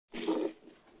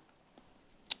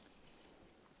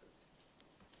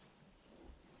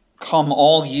Come,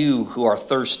 all you who are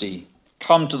thirsty,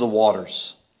 come to the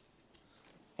waters.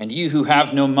 And you who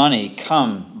have no money,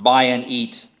 come, buy and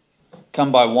eat.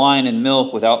 Come buy wine and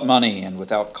milk without money and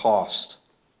without cost.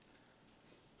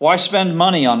 Why spend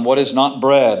money on what is not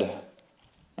bread,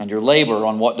 and your labor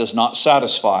on what does not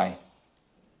satisfy?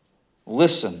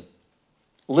 Listen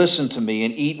to me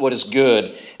and eat what is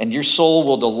good, and your soul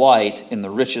will delight in the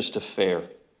richest of fare.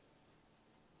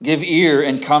 Give ear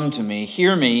and come to me.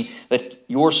 Hear me, that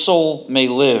your soul may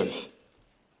live.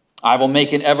 I will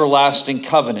make an everlasting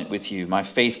covenant with you, my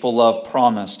faithful love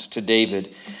promised to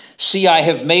David. See, I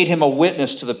have made him a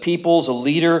witness to the peoples, a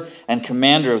leader and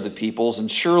commander of the peoples,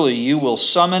 and surely you will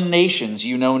summon nations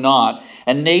you know not,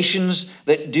 and nations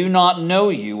that do not know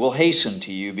you will hasten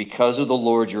to you because of the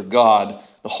Lord your God,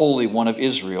 the Holy One of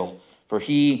Israel, for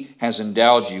he has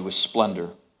endowed you with splendor.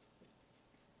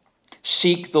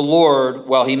 Seek the Lord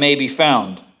while he may be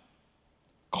found.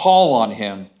 Call on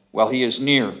him while he is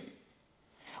near.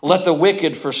 Let the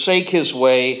wicked forsake his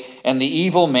way, and the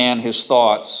evil man his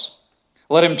thoughts.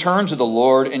 Let him turn to the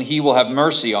Lord, and he will have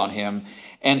mercy on him,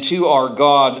 and to our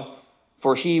God,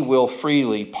 for he will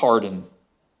freely pardon.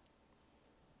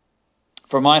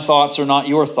 For my thoughts are not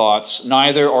your thoughts,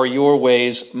 neither are your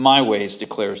ways my ways,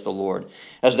 declares the Lord.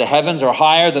 As the heavens are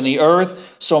higher than the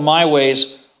earth, so my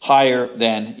ways higher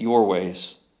than your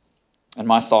ways, and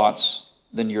my thoughts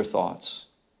than your thoughts.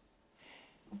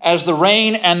 As the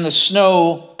rain and the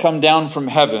snow come down from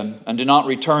heaven and do not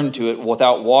return to it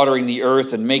without watering the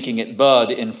earth and making it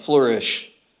bud and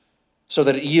flourish, so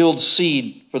that it yields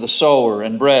seed for the sower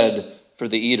and bread for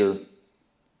the eater,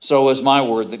 so is my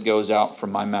word that goes out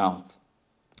from my mouth.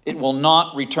 It will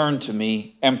not return to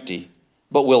me empty,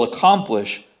 but will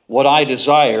accomplish what I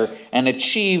desire and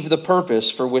achieve the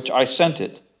purpose for which I sent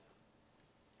it.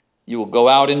 You will go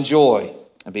out in joy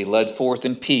and be led forth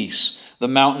in peace. The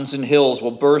mountains and hills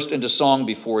will burst into song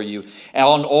before you,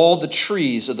 and all the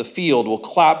trees of the field will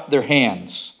clap their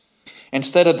hands.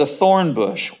 Instead of the thorn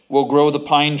bush will grow the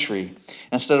pine tree.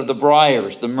 Instead of the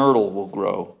briars, the myrtle will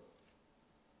grow.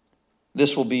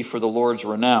 This will be for the Lord's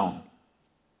renown,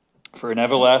 for an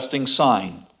everlasting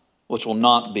sign which will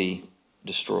not be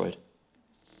destroyed.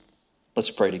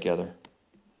 Let's pray together.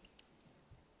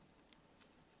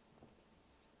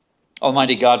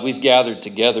 Almighty God, we've gathered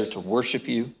together to worship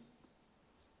you.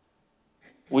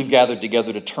 We've gathered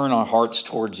together to turn our hearts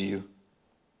towards you.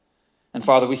 And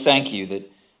Father, we thank you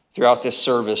that throughout this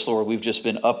service, Lord, we've just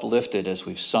been uplifted as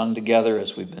we've sung together,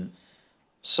 as we've been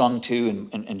sung to,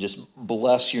 and just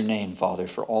bless your name, Father,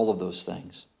 for all of those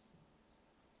things.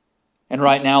 And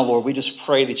right now, Lord, we just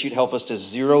pray that you'd help us to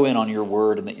zero in on your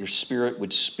word and that your Spirit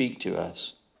would speak to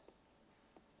us.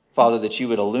 Father, that you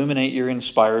would illuminate your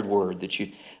inspired word, that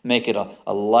you'd make it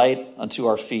a light unto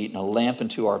our feet and a lamp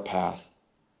unto our path.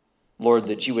 Lord,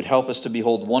 that you would help us to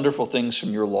behold wonderful things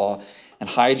from your law and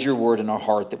hide your word in our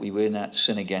heart that we would not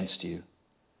sin against you.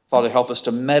 Father, help us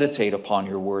to meditate upon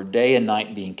your word day and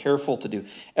night, being careful to do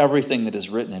everything that is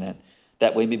written in it,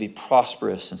 that we may be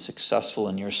prosperous and successful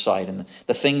in your sight and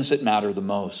the things that matter the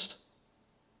most.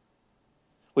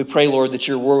 We pray, Lord, that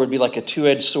your word would be like a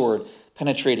two-edged sword,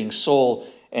 penetrating soul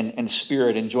and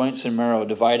spirit and joints and marrow,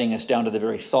 dividing us down to the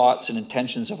very thoughts and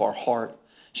intentions of our heart,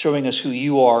 showing us who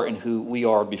you are and who we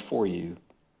are before you.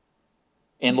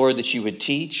 And Lord, that you would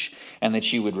teach and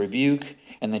that you would rebuke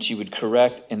and that you would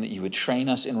correct and that you would train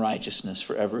us in righteousness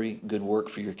for every good work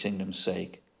for your kingdom's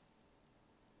sake.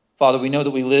 Father, we know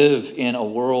that we live in a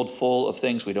world full of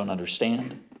things we don't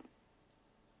understand.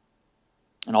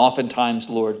 And oftentimes,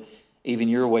 Lord, even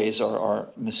your ways are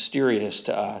mysterious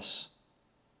to us.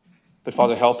 But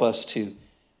Father, help us to,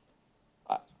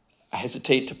 I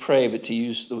hesitate to pray, but to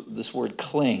use this word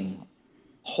cling,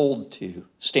 hold to,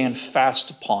 stand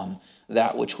fast upon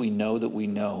that which we know that we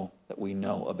know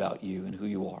about you and who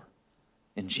you are.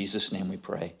 In Jesus' name we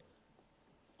pray.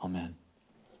 Amen.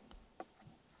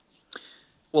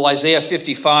 Well, Isaiah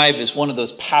 55 is one of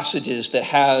those passages that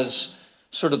has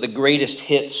sort of the greatest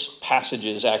hits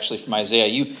passages actually from Isaiah.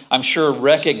 You, I'm sure,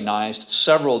 recognized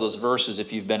several of those verses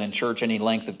if you've been in church any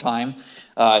length of time,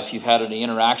 if you've had any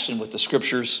interaction with the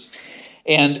scriptures.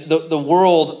 And the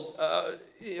world,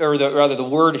 the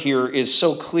word here is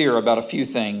so clear about a few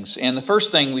things. And the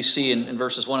first thing we see in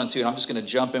verses 1 and 2, and I'm just going to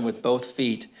jump in with both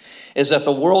feet, is that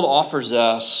the world offers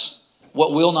us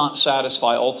what will not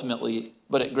satisfy ultimately,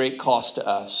 but at great cost to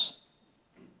us.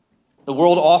 The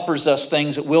world offers us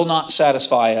things that will not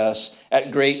satisfy us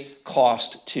at great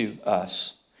cost to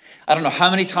us. I don't know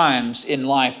how many times in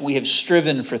life we have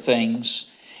striven for things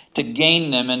to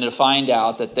gain them and to find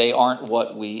out that they aren't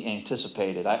what we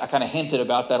anticipated. I kind of hinted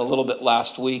about that a little bit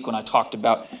last week when I talked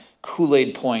about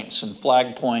Kool-Aid points and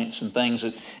flag points and things,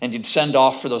 and you'd send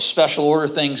off for those special order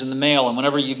things in the mail, and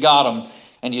whenever you got them,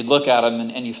 and you'd look at them,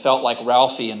 and you felt like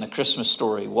Ralphie in the Christmas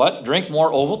Story. What? Drink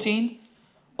more Ovaltine?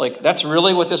 Like, that's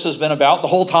really what this has been about the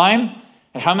whole time?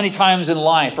 And how many times in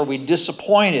life are we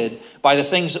disappointed by the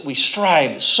things that we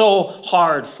strive so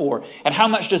hard for? And how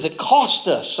much does it cost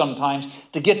us sometimes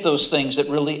to get those things that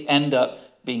really end up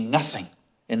being nothing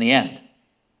in the end?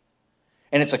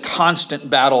 And it's a constant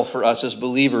battle for us as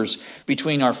believers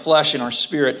between our flesh and our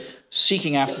spirit,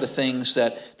 seeking after the things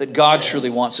that God truly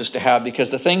wants us to have, because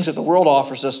the things that the world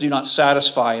offers us do not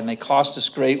satisfy and they cost us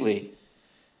greatly.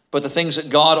 But the things that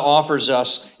God offers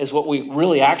us is what we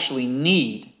really actually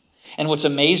need. And what's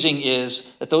amazing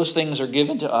is that those things are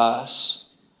given to us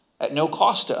at no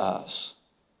cost to us.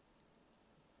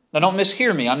 Now, don't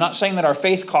mishear me. I'm not saying that our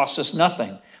faith costs us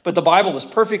nothing, but the Bible is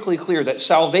perfectly clear that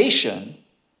salvation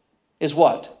is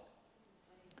what?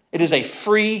 It is a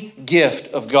free gift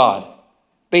of God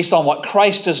based on what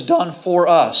Christ has done for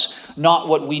us, not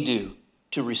what we do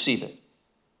to receive it.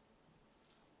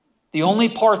 The only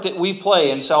part that we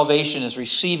play in salvation is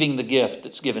receiving the gift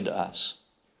that's given to us.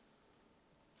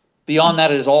 Beyond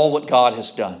that, it is all what God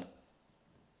has done.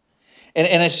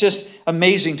 And it's just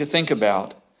amazing to think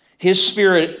about. His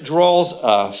Spirit draws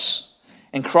us,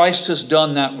 and Christ has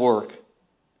done that work.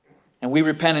 And we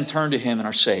repent and turn to Him and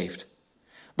are saved.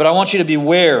 But I want you to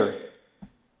beware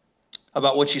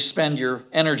about what you spend your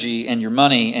energy and your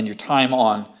money and your time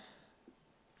on.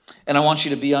 And I want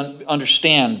you to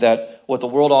understand that what the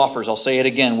world offers, I'll say it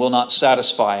again, will not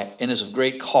satisfy and is of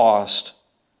great cost.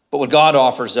 But what God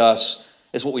offers us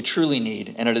is what we truly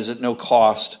need, and it is at no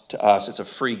cost to us. It's a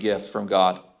free gift from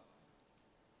God.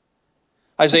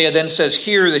 Isaiah then says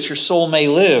here that your soul may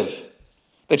live,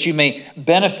 that you may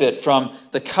benefit from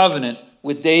the covenant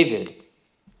with David.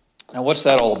 Now, what's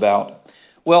that all about?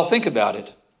 Well, think about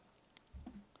it.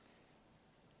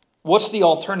 What's the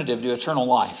alternative to eternal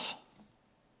life?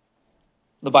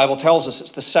 The Bible tells us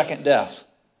it's the second death.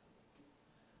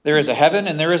 There is a heaven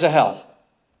and there is a hell.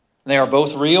 They are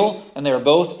both real and they are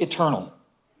both eternal.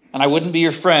 And I wouldn't be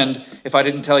your friend if I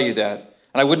didn't tell you that.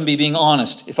 And I wouldn't be being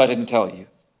honest if I didn't tell you.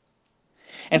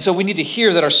 And so we need to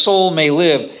hear that our soul may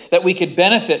live, that we could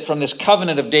benefit from this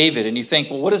covenant of David. And you think,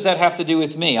 well, what does that have to do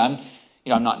with me? I'm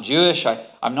not Jewish.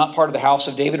 I'm not part of the house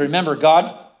of David. Remember,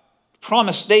 God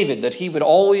promised David that he would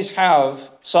always have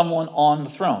someone on the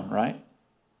throne, right?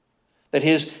 That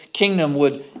his kingdom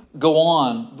would go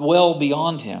on well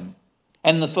beyond him.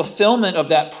 And the fulfillment of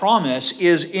that promise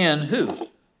is in who?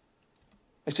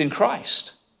 It's in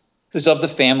Christ, who's of the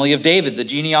family of David, the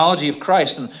genealogy of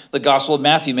Christ. And the Gospel of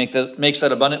Matthew makes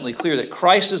that abundantly clear, that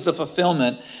Christ is the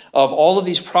fulfillment of all of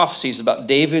these prophecies about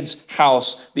David's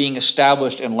house being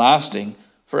established and lasting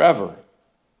forever.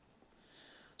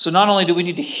 So not only do we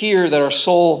need to hear that our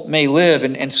soul may live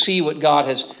and see what God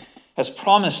has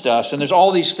promised us, and there's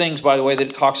all these things, by the way, that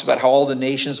it talks about how all the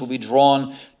nations will be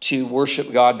drawn to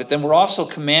worship God, but then we're also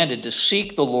commanded to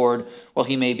seek the Lord while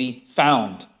he may be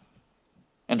found,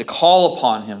 and to call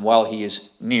upon him while he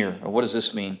is near. Or what does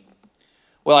this mean?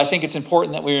 Well, I think it's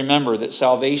important that we remember that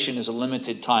salvation is a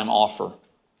limited time offer.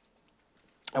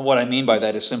 And what I mean by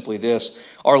that is simply this: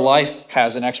 our life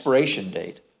has an expiration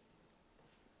date.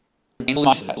 In this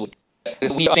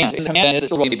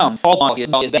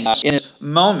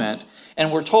moment,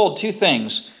 and we're told two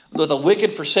things: let the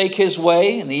wicked forsake his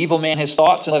way, and the evil man his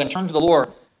thoughts, and let him turn to the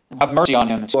Lord and have mercy on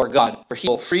him, and to our God, for he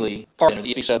will freely pardon,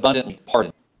 if he said abundantly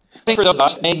pardon. I think for those of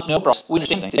us that made no progress, we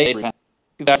understand things today.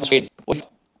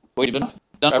 Waited enough,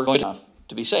 done ever good enough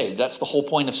to be saved. That's the whole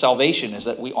point of salvation, is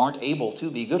that we aren't able to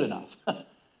be good enough.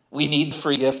 We need the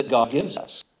free gift that God gives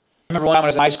us. I remember when I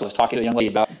was in high school, I was talking to a young lady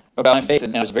about my faith,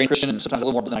 and I was very Christian, and sometimes a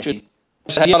little more than I should be.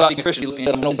 I said, "How do you know being a Christian?" She looked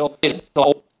at me and said,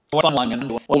 "What fun line,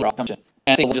 and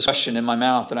I think just question in my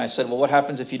mouth, and I said, "Well, what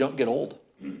happens if you don't get old?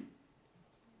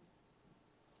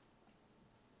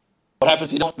 What happens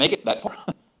if you don't make it that far?"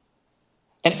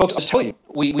 And folks, I'll tell you,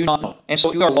 we do not know. And so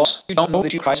if you are lost, you don't know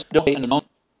that you Christ don't wait in the moment.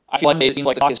 I feel like it seems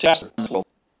like the clock is faster in this world.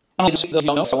 I don't know if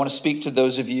you know, so I want to speak to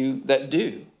those of you that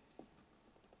do.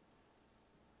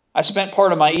 I spent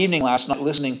part of my evening last night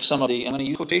listening to some of the, I'm going to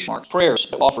use quotation marks, prayers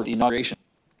that were offered at the inauguration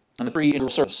and the pre-inaugural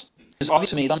service. It's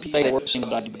obvious to me some people say they work the same,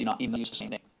 but I do not even use the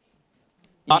same name.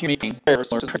 Not hearing prayers,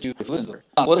 or to listen to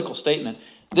a political statement.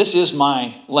 This is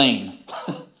my lane,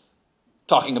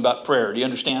 talking about prayer. Do you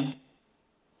understand?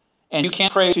 And you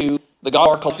can't pray to the God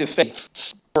of our collective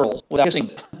faith without kissing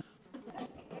it.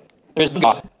 There is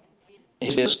God.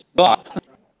 It is God.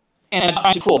 And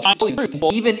I'm trying to prove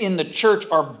people, even in the church,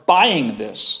 are buying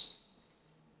this.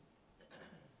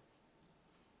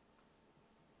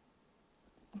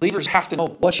 Believers have to know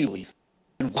what you believe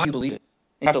and why you believe it.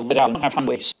 You have to live it out. You don't have time to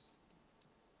waste.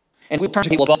 And we turn to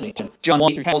people above me. John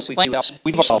 1, we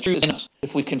truth in us.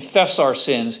 If we confess our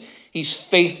sins, he's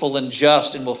faithful and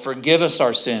just and will forgive us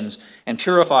our sins and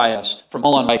purify us from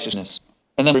all unrighteousness.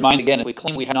 And then remind again, if we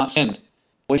claim we have not sinned,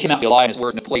 we cannot be alive in his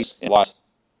word and place in wise.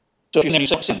 So if you're saying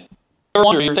you sin, no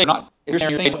wonder you're saying not. If you're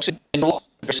saying you're sin, you're lost.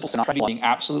 If you're not being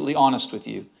absolutely honest with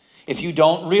you. If you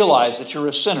don't realize that you're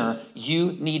a sinner,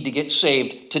 you need to get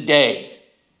saved today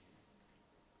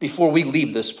before we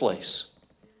leave this place.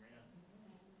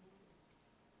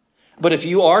 But if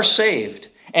you are saved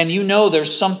and you know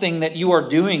there's something that you are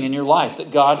doing in your life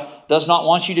that God does not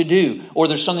want you to do, or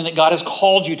there's something that God has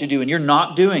called you to do and you're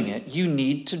not doing it, you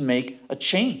need to make a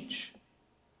change.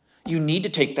 You need to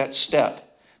take that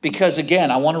step. Because again,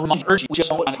 I want to urge you,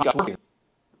 just don't got here.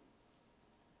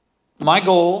 My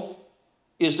goal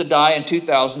is to die in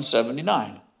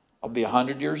 2079. I'll be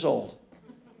 100 years old.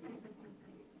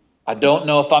 I don't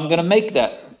know if I'm going to make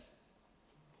that,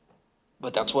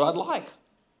 but that's what I'd like.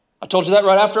 I told you that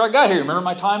right after I got here. Remember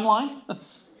my timeline?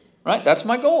 Right? That's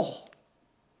my goal.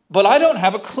 But I don't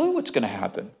have a clue what's going to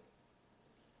happen.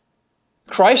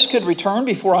 Christ could return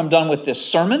before I'm done with this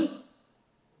sermon,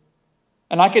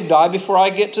 and I could die before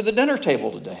I get to the dinner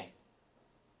table today.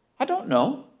 I don't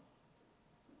know.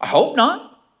 I hope not.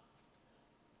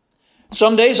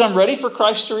 Some days I'm ready for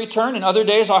Christ to return, and other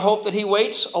days I hope that he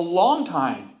waits a long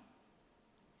time.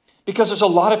 Because there's a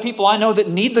lot of people I know that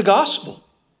need the gospel.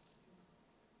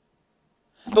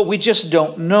 But we just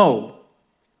don't know.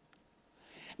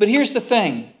 But here's the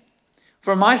thing.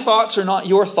 For my thoughts are not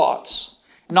your thoughts.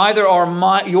 Neither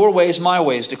are your ways my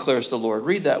ways, declares the Lord.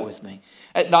 Read that with me.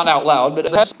 Not out loud, but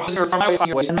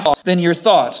then your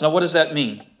thoughts. Now what does that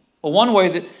mean? Well, one way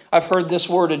that I've heard this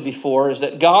worded before is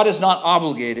that God is not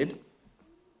obligated,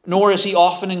 nor is he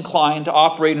often inclined to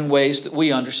operate in ways that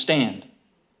we understand.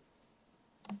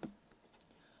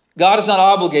 God is not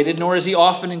obligated, nor is he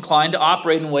often inclined to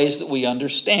operate in ways that we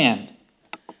understand.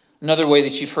 Another way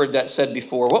that you've heard that said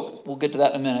before, we'll get to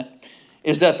that in a minute,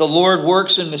 is that the Lord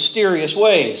works in mysterious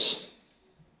ways.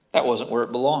 That wasn't where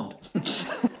it belonged.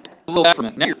 A little from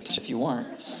it now, if you weren't.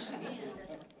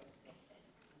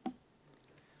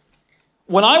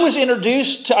 When I was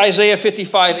introduced to Isaiah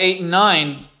 55, 8 and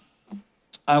 9,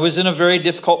 I was in a very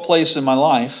difficult place in my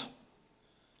life.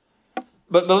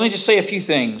 But let me just say a few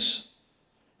things.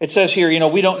 It says here,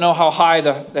 we don't know how high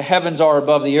the heavens are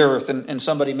above the earth. And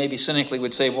somebody maybe cynically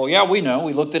would say, well, yeah, we know.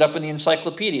 We looked it up in the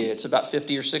encyclopedia. It's about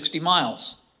 50 or 60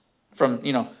 miles from,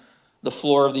 the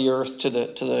floor of the earth to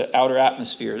the outer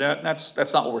atmosphere.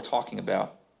 That's not what we're talking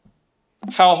about.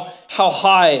 How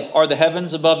high are the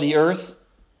heavens above the earth?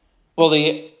 Well,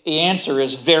 the answer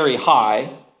is very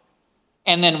high.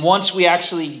 And then once we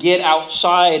actually get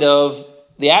outside of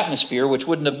the atmosphere, which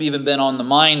wouldn't have even been on the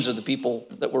minds of the people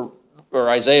that were, or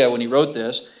Isaiah when he wrote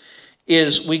this,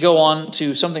 is we go on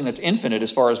to something that's infinite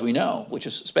as far as we know, which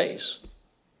is space.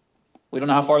 We don't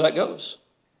know how far that goes.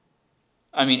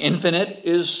 I mean, infinite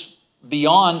is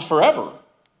beyond forever.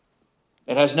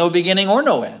 It has no beginning or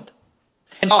no end.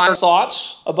 And our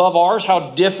thoughts above ours, how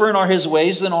different are his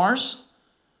ways than ours?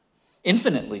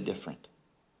 Infinitely different.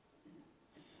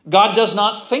 God does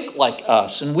not think like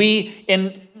us, and we,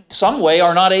 in some way,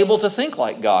 are not able to think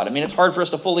like God. I mean, it's hard for us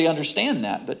to fully understand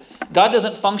that, but God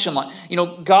doesn't function like,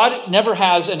 God never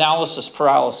has analysis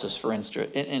paralysis, for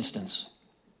instance,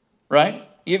 right?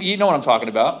 You know what I'm talking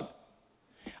about.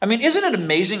 I mean, isn't it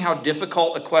amazing how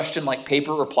difficult a question like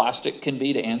paper or plastic can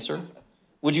be to answer?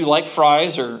 Would you like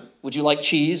fries or would you like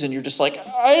cheese? And you're just like,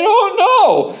 I don't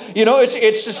know.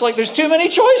 It's just like there's too many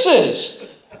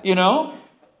choices,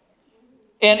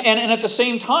 And at the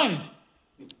same time,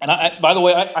 and by the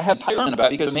way, I have Tyrone about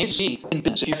it because amazing in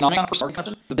business,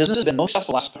 the business has been most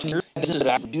successful the last 15 years. Business has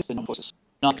actually been choices,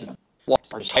 not to them.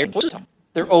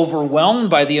 They're overwhelmed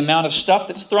by the amount of stuff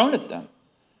that's thrown at them.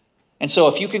 And so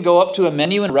if you can go up to a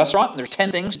menu in a restaurant and there's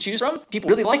 10 things to choose from, people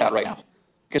really like that right now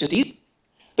because it's easy.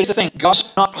 But it's the thing,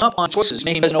 God's not hung up on choices.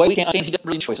 Maybe there's no way we can't understand he doesn't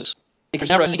really choices. Because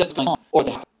never he does going on or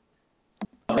they happen.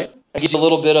 Right? That gives you a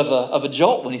little bit of a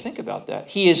jolt when you think about that.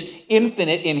 He is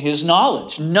infinite in his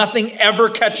knowledge. Nothing ever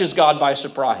catches God by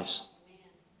surprise.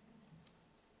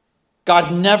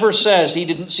 God never says he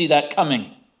didn't see that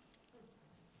coming.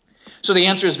 So the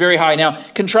answer is very high. Now,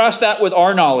 contrast that with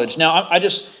our knowledge. Now, I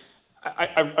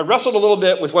wrestled a little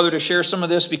bit with whether to share some of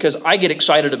this because I get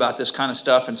excited about this kind of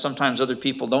stuff and sometimes other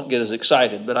people don't get as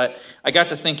excited. But I got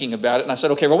to thinking about it and I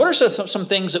said, okay, well, what are some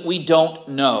things that we don't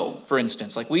know, for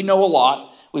instance? Like we know a lot.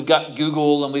 We've got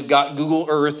Google and we've got Google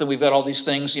Earth and we've got all these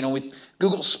things. We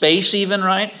Google Space even,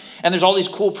 right? And there's all these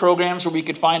cool programs where we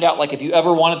could find out, like if you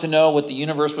ever wanted to know what the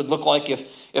universe would look like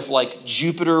if like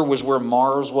Jupiter was where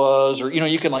Mars was, or,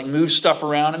 you can like move stuff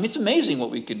around. I mean, it's amazing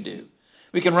what we can do.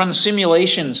 We can run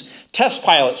simulations. Test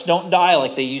pilots don't die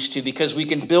like they used to because we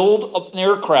can build an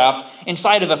aircraft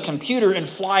inside of a computer and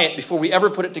fly it before we ever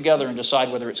put it together and decide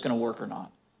whether it's going to work or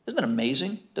not. Isn't that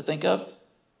amazing to think of?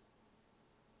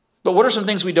 But what are some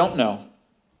things we don't know?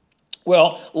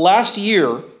 Well, last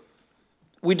year,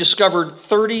 we discovered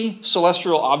 30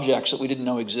 celestial objects that we didn't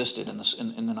know existed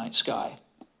in the night sky.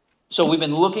 So we've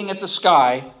been looking at the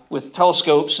sky with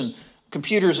telescopes and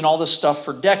computers and all this stuff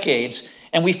for decades,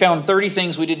 and we found 30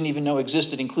 things we didn't even know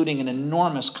existed, including an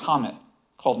enormous comet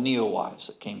called Neowise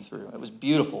that came through. It was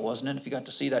beautiful, wasn't it, if you got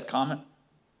to see that comet?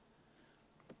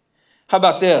 How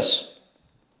about this?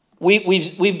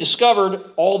 We've discovered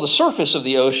all the surface of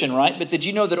the ocean, right? But did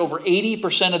you know that over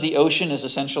 80% of the ocean is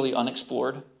essentially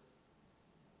unexplored?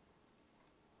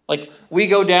 Like, we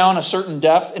go down a certain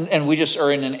depth and we just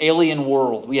are in an alien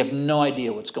world. We have no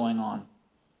idea what's going on.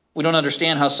 We don't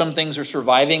understand how some things are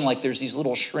surviving, like there's these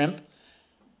little shrimp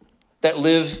that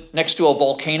live next to a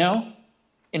volcano.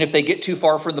 And if they get too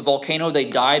far from the volcano, they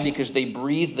die because they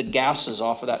breathe the gases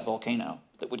off of that volcano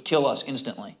that would kill us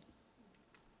instantly.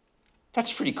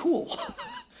 That's pretty cool.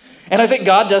 And I think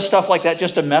God does stuff like that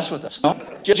just to mess with us.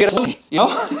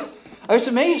 It's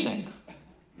amazing.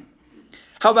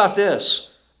 How about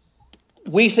this?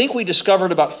 We think we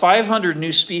discovered about 500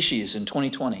 new species in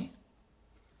 2020.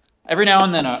 Every now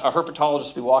and then a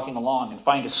herpetologist will be walking along and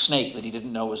find a snake that he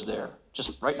didn't know was there,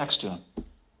 just right next to him.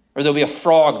 Or there'll be a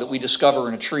frog that we discover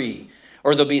in a tree.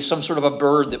 Or there'll be some sort of a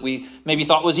bird that we maybe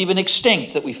thought was even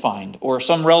extinct that we find, or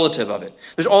some relative of it.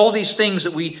 There's all these things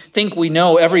that we think we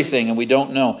know everything and we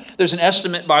don't know. There's an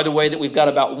estimate, by the way, that we've got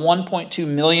about 1.2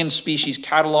 million species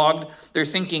cataloged. They're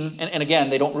thinking, and again,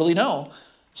 they don't really know,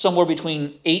 somewhere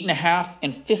between 8.5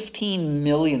 and 15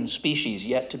 million species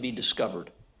yet to be discovered.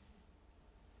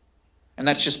 And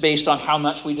that's just based on how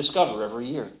much we discover every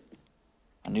year.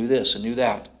 I knew this, I knew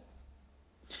that.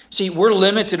 See, we're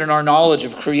limited in our knowledge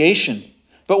of creation,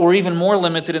 but we're even more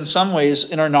limited in some ways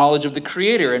in our knowledge of the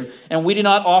Creator. And we do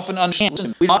not often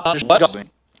understand why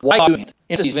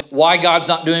God's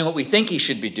not doing what we think He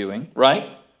should be doing, right?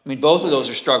 I mean, both of those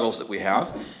are struggles that we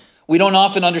have. We don't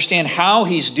often understand how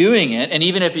He's doing it, and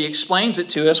even if He explains it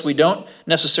to us, we don't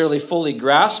necessarily fully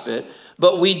grasp it,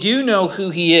 but we do know who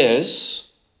He is,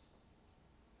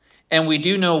 and we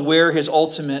do know where His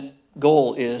ultimate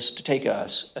goal is to take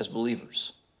us as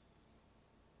believers.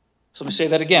 So let me say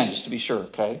that again, just to be sure,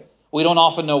 okay? We don't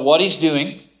often know what He's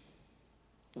doing,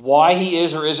 why He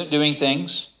is or isn't doing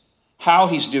things, how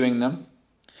He's doing them.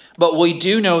 But we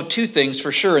do know two things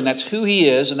for sure, and that's who He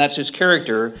is, and that's His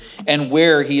character, and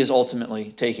where He is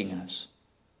ultimately taking us.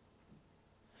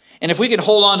 And if we can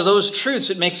hold on to those truths,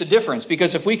 it makes a difference.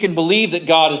 Because if we can believe that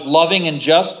God is loving and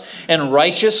just and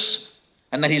righteous,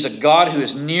 and that He's a God who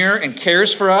is near and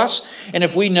cares for us. And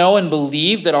if we know and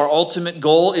believe that our ultimate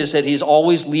goal is that He's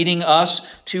always leading us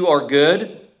to our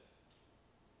good,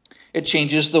 it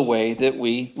changes the way that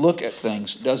we look at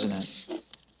things, doesn't it?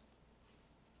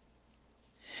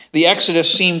 The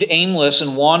Exodus seemed aimless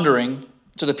and wandering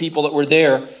to the people that were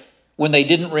there when they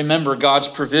didn't remember God's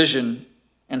provision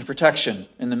and protection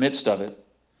in the midst of it.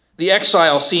 The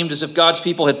exile seemed as if God's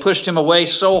people had pushed Him away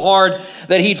so hard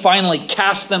that He'd finally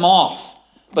cast them off.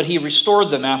 But He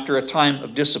restored them after a time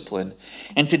of discipline.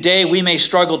 And today we may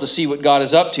struggle to see what God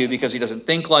is up to because He doesn't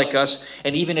think like us.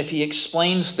 And even if He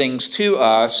explains things to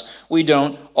us, we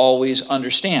don't always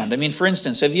understand. I mean, for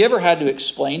instance, have you ever had to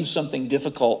explain something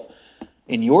difficult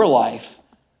in your life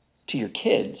to your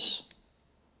kids?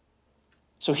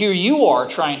 So here you are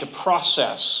trying to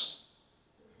process,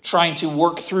 trying to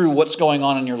work through what's going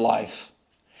on in your life.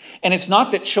 And it's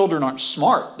not that children aren't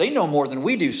smart. They know more than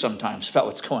we do sometimes about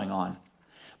what's going on.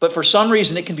 But for some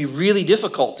reason, it can be really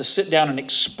difficult to sit down and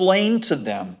explain to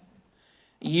them.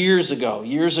 Years ago,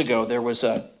 there was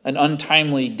an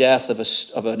untimely death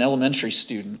of an elementary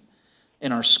student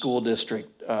in our school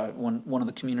district, one of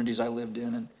the communities I lived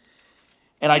in.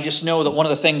 And I just know that one of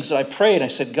the things that I prayed, I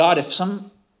said, God, if some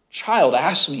child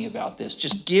asks me about this,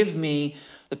 just give me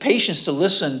the patience to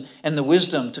listen and the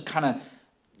wisdom to kind of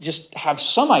just have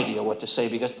some idea what to say,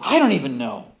 because I don't even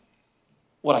know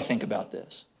what I think about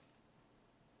this.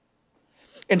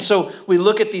 And so we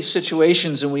look at these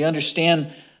situations and we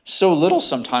understand so little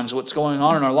sometimes what's going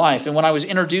on in our life. And when I was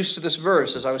introduced to this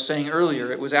verse, as I was saying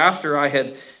earlier, it was after I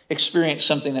had experienced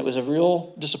something that was a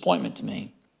real disappointment to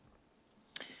me.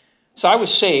 So I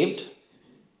was saved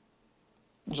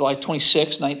July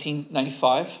 26,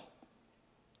 1995.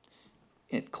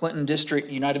 at Clinton District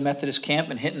United Methodist Camp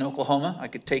in Hinton, Oklahoma. I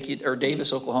could take you, or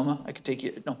Davis, Oklahoma. I could take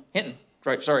you, no, Hinton,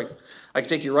 right, sorry. I could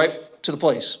take you right to the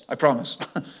place, I promise.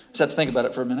 Just have to think about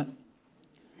it for a minute.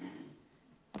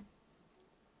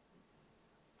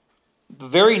 The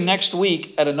very next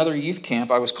week at another youth camp,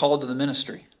 I was called to the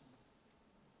ministry.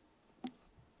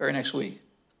 Very next week.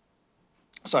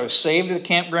 So I was saved at a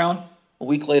campground. A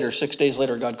week later, 6 days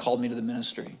later, God called me to the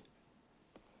ministry.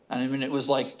 And I mean, it was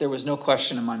like there was no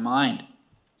question in my mind.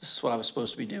 This is what I was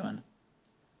supposed to be doing.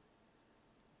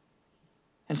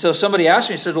 And so somebody asked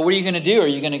me, said, well, what are you going to do? Are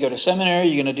you going to go to seminary? Are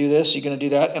you going to do this? Are you going to do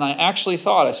that? And I actually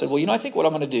thought, I said, well, I think what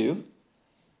I'm going to do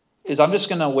is I'm just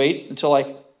going to wait until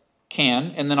I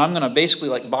can, and then I'm going to basically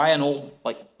buy an old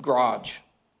garage,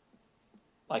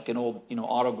 like an old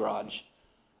auto garage,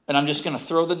 and I'm just going to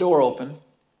throw the door open,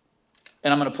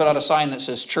 and I'm going to put out a sign that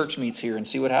says church meets here and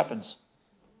see what happens.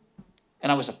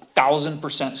 And I was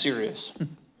 1,000% serious.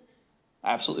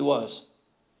 I absolutely was.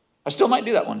 I still might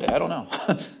do that one day. I don't know.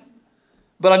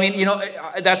 But I mean,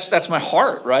 that's my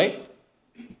heart, right?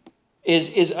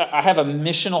 Is I have a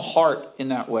missional heart in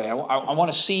that way. I want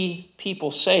to see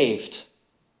people saved.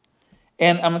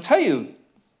 And I'm going to tell you,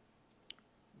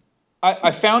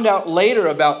 I found out later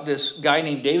about this guy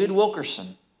named David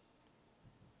Wilkerson.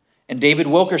 And David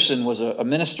Wilkerson was a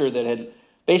minister that had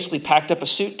basically packed up a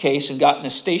suitcase and got in a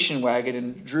station wagon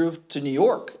and drove to New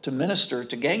York to minister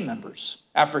to gang members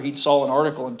after he'd saw an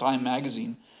article in Time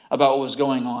magazine about what was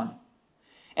going on.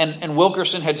 And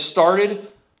Wilkerson had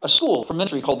started a school for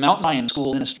ministry called Mount Zion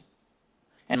School Ministry.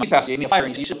 And my pastor gave me a flyer and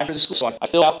he said, you should apply for this school. So I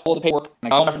filled out all the paperwork and I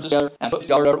got all my references together and I put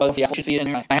the application fee in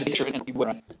there and I had a picture and it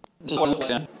went. This is what I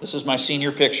looked at. This is my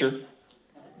senior picture.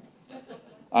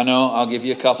 I know, I'll give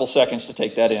you a couple seconds to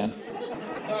take that in.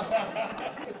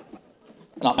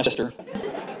 Not my sister.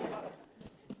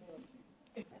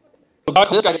 So God,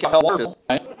 this guy got out of Waterville,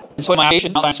 right? And so my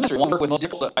application, not my ministry, I want to work with most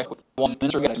difficult, I want to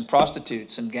minister and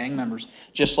prostitutes and gang members,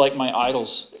 just like my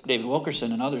idols, David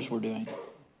Wilkerson and others were doing.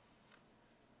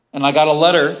 And I got a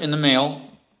letter in the mail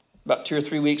about 2 or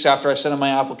 3 weeks after I sent in my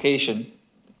application.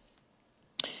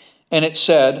 And it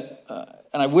said,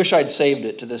 and I wish I'd saved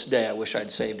it to this day, I wish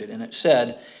I'd saved it. And it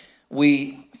said,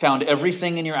 we found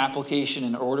everything in your application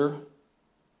in order,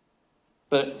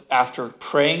 but after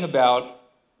praying about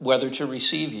whether to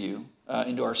receive you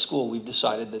into our school, we've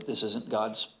decided that this isn't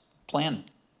God's plan.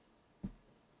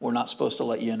 We're not supposed to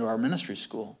let you into our ministry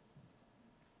school.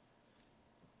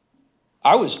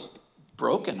 I was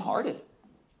brokenhearted.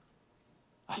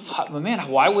 I thought, well, man,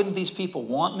 why wouldn't these people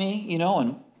want me?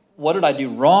 And what did I do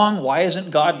wrong? Why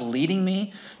isn't God leading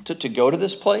me to go to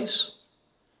this place?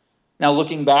 Now,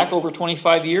 looking back over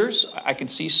 25 years, I can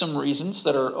see some reasons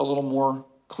that are a little more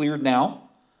cleared now.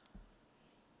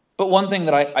 But one thing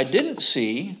that I didn't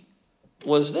see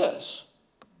was this.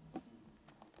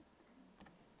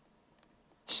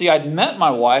 See, I'd met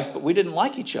my wife, but we didn't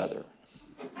like each other.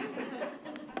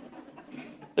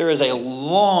 There is a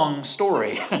long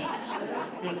story.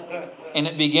 And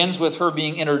it begins with her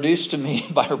being introduced to me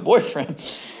by her boyfriend.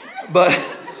 But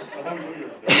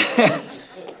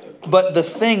the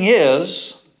thing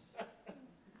is,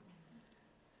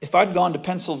 if I'd gone to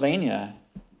Pennsylvania,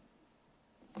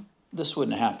 this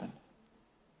wouldn't happen.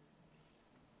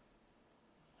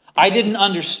 I didn't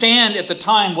understand at the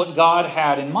time what God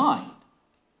had in mind,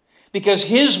 because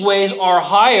his ways are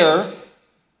higher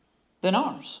than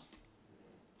ours.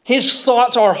 His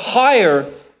thoughts are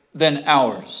higher than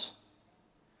ours.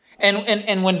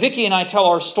 And when Vicki and I tell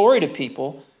our story to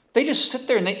people, they just sit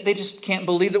there and they just can't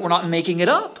believe that we're not making it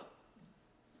up.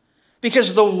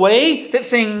 Because the way that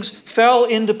things fell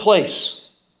into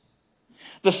place,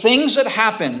 the things that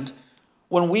happened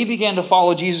when we began to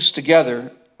follow Jesus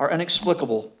together are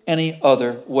inexplicable any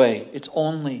other way. It's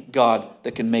only God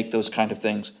that can make those kind of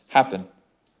things happen.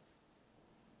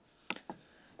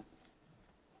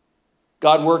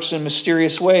 God works in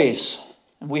mysterious ways,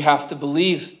 and we have to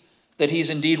believe that he's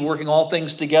indeed working all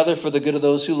things together for the good of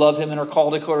those who love him and are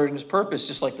called according to his purpose,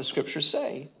 just like the scriptures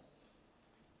say.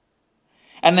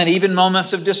 And that even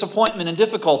moments of disappointment and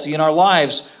difficulty in our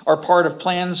lives are part of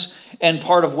plans and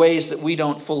part of ways that we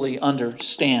don't fully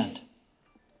understand.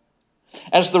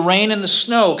 As the rain and the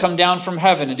snow come down from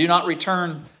heaven and do not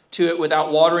return to it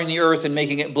without watering the earth and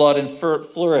making it blood and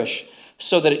flourish,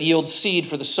 so that it yields seed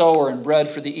for the sower and bread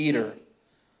for the eater,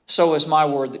 so is my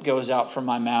word that goes out from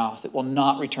my mouth. It will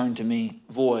not return to me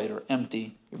void or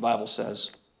empty, your Bible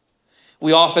says.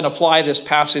 We often apply this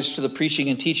passage to the preaching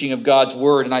and teaching of God's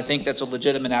word, and I think that's a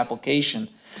legitimate application.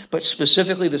 But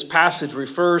specifically, this passage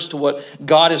refers to what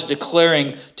God is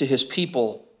declaring to his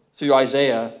people through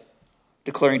Isaiah,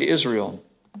 declaring to Israel.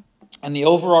 And the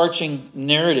overarching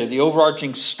narrative, the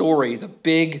overarching story, the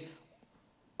big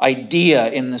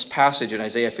idea in this passage in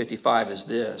Isaiah 55 is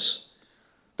this,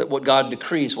 that what God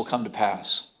decrees will come to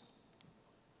pass.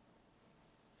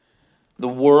 The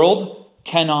world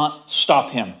cannot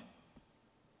stop him.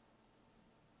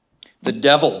 The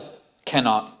devil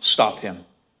cannot stop him.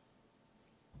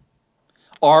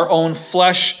 Our own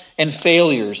flesh and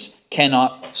failures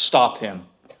cannot stop him,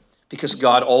 because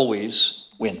God always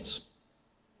wins.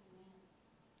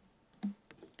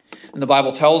 And the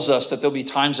Bible tells us that there'll be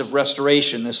times of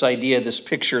restoration, this idea, this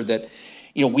picture that,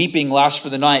 weeping lasts for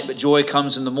the night, but joy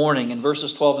comes in the morning. And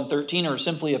verses 12 and 13 are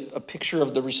simply a picture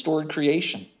of the restored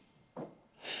creation.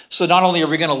 So not only are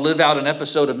we going to live out an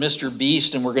episode of Mr.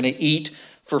 Beast and we're going to eat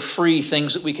for free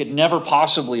things that we could never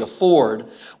possibly afford,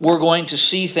 we're going to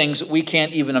see things that we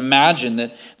can't even imagine,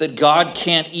 that God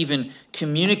can't even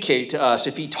communicate to us.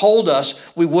 If he told us,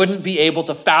 we wouldn't be able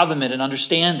to fathom it and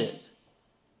understand it.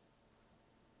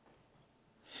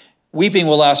 Weeping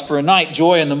will last for a night,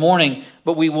 joy in the morning,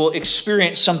 but we will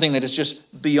experience something that is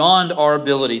just beyond our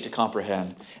ability to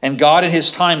comprehend. And God in his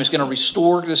time is going to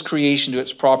restore this creation to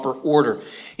its proper order.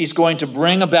 He's going to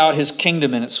bring about his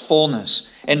kingdom in its fullness.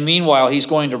 And meanwhile, he's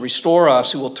going to restore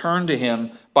us who will turn to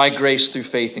him by grace through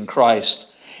faith in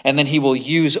Christ. And then he will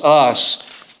use us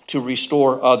to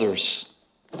restore others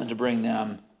and to bring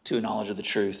them to a knowledge of the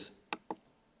truth.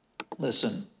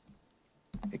 Listen,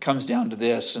 it comes down to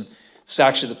this, and it's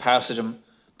actually the passage I'm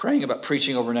praying about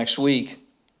preaching over next week.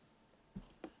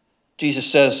 Jesus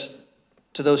says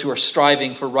to those who are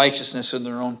striving for righteousness in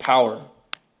their own power,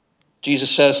 Jesus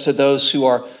says to those who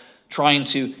are trying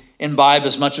to imbibe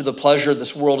as much of the pleasure of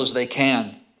this world as they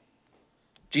can,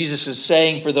 Jesus is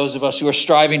saying for those of us who are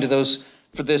striving for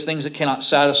those things that cannot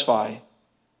satisfy,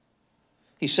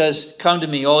 he says, "Come to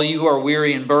me, all you who are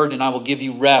weary and burdened, and I will give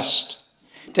you rest.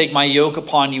 Take my yoke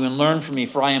upon you and learn from me,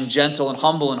 for I am gentle and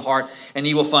humble in heart, and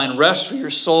you will find rest for your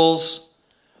souls.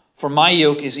 For my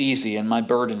yoke is easy and my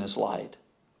burden is light."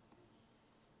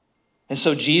 And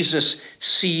so Jesus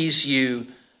sees you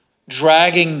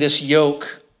dragging this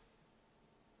yoke,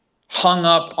 hung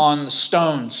up on the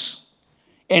stones,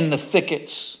 in the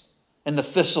thickets and the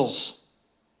thistles.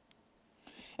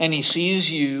 And he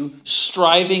sees you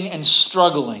striving and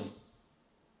struggling.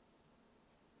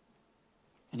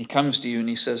 And he comes to you and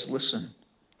he says, "Listen,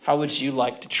 how would you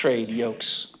like to trade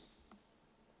yokes?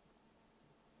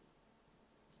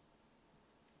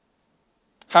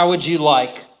 How would you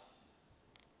like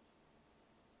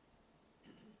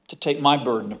to take my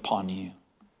burden upon you?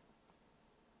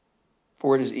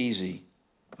 For it is easy,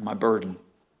 and my burden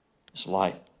is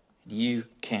light, and you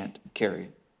can't carry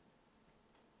it."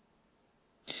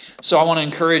 So I want to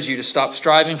encourage you to stop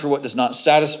striving for what does not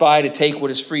satisfy, to take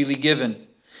what is freely given.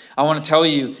 I want to tell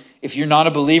you, if you're not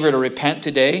a believer, to repent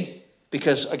today,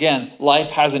 because again,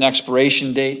 life has an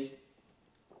expiration date.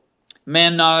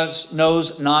 Man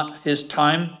knows not his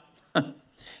time.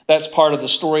 That's part of the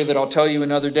story that I'll tell you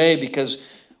another day, because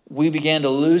we began to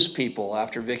lose people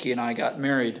after Vicki and I got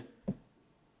married.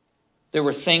 There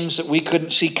were things that we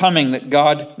couldn't see coming that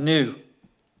God knew.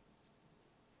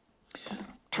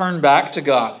 Turn back to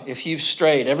God if you've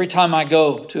strayed. Every time I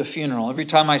go to a funeral, every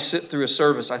time I sit through a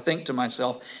service, I think to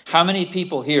myself, how many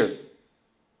people here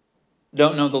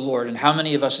don't know the Lord, and how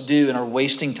many of us do and are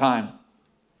wasting time?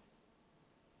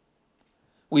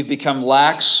 We've become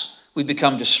lax, we've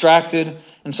become distracted,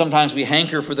 and sometimes we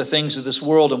hanker for the things of this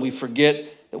world and we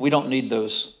forget that we don't need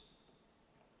those.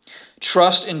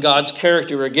 Trust in God's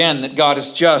character again, that God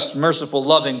is just, merciful,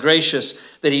 loving, gracious,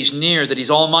 that he's near, that he's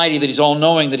almighty, that he's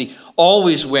all-knowing, that he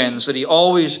always wins, that he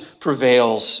always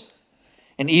prevails.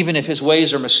 And even if his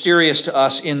ways are mysterious to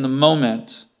us in the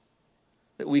moment,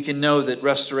 that we can know that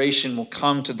restoration will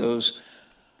come to those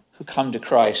who come to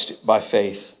Christ by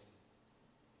faith,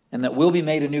 and that we'll be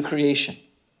made a new creation.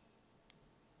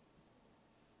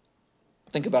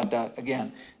 Think about that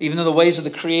again. Even though the ways of the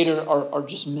Creator are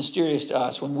just mysterious to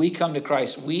us, when we come to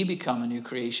Christ, we become a new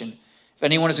creation. If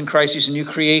anyone is in Christ, he's a new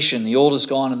creation. The old is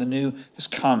gone and the new has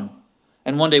come.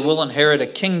 And one day we'll inherit a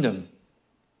kingdom.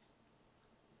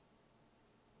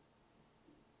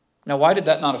 Now, why did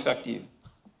that not affect you?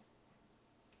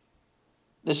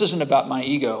 This isn't about my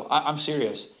ego. I'm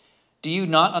serious. Do you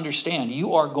not understand?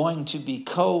 You are going to be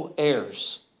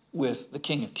co-heirs with the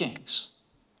King of Kings.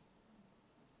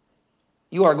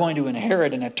 You are going to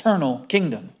inherit an eternal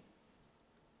kingdom.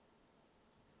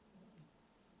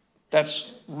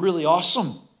 That's really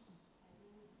awesome.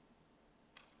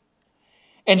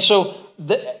 And so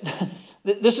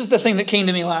this is the thing that came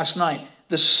to me last night.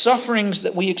 the sufferings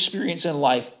that we experience in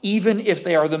life, even if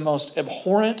they are the most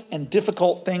abhorrent and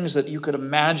difficult things that you could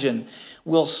imagine,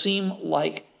 will seem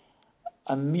like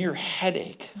a mere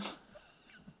headache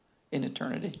in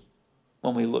eternity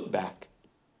when we look back.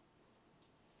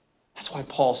 That's why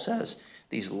Paul says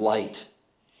these light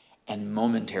and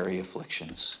momentary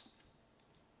afflictions.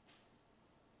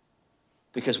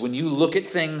 Because when you look at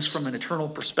things from an eternal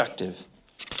perspective,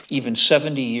 even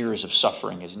 70 years of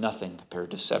suffering is nothing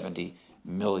compared to 70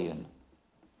 million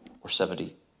or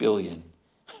 70 billion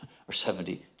or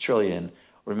 70 trillion.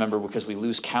 Remember, because we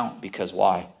lose count. Because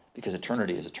why? Because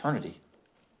eternity is eternity.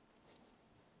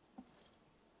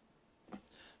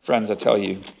 Friends, I tell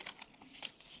you,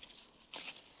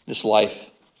 this life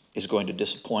is going to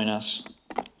disappoint us.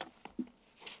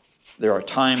 There are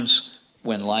times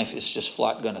when life is just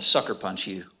flat going to sucker punch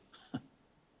you.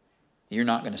 You're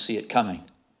not going to see it coming.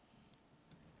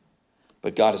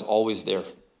 But God is always there.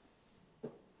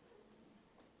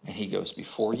 And he goes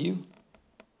before you.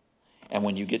 And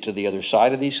when you get to the other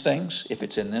side of these things, if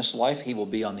it's in this life, he will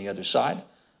be on the other side.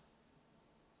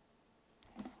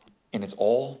 And it's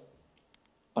all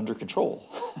under control.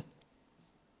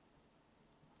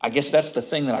 I guess that's the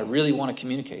thing that I really want to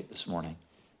communicate this morning.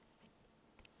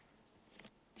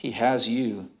 He has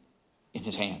you in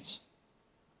his hands.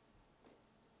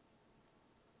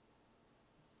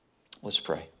 Let's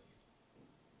pray.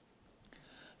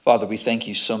 Father, we thank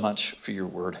you so much for your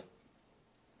word.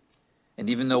 And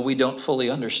even though we don't fully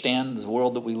understand the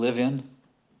world that we live in,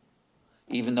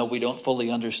 even though we don't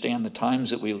fully understand the times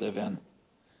that we live in,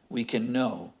 we can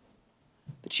know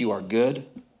that you are good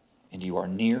and you are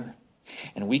near.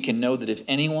 And we can know that if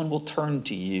anyone will turn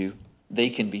to you,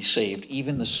 they can be saved,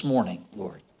 even this morning,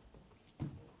 Lord.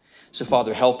 So,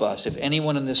 Father, help us. If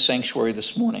anyone in this sanctuary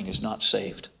this morning is not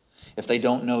saved, if they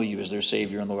don't know you as their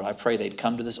Savior and Lord, I pray they'd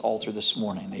come to this altar this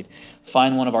morning. They'd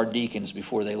find one of our deacons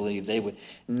before they leave. They would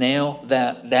nail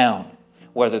that down,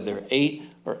 whether they're 8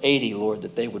 or 80, Lord,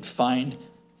 that they would find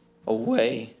a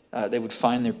way, they would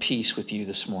find their peace with you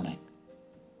this morning.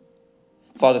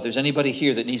 Father, if there's anybody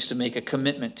here that needs to make a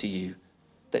commitment to you,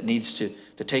 that needs to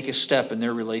take a step in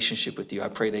their relationship with you, I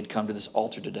pray they'd come to this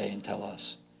altar today and tell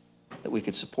us that we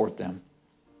could support them.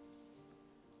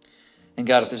 And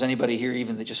God, if there's anybody here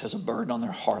even that just has a burden on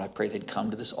their heart, I pray they'd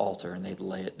come to this altar and they'd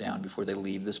lay it down before they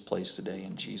leave this place today.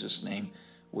 In Jesus' name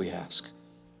we ask.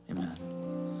 Amen.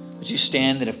 Would you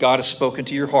stand that if God has spoken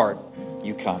to your heart,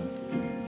 you come.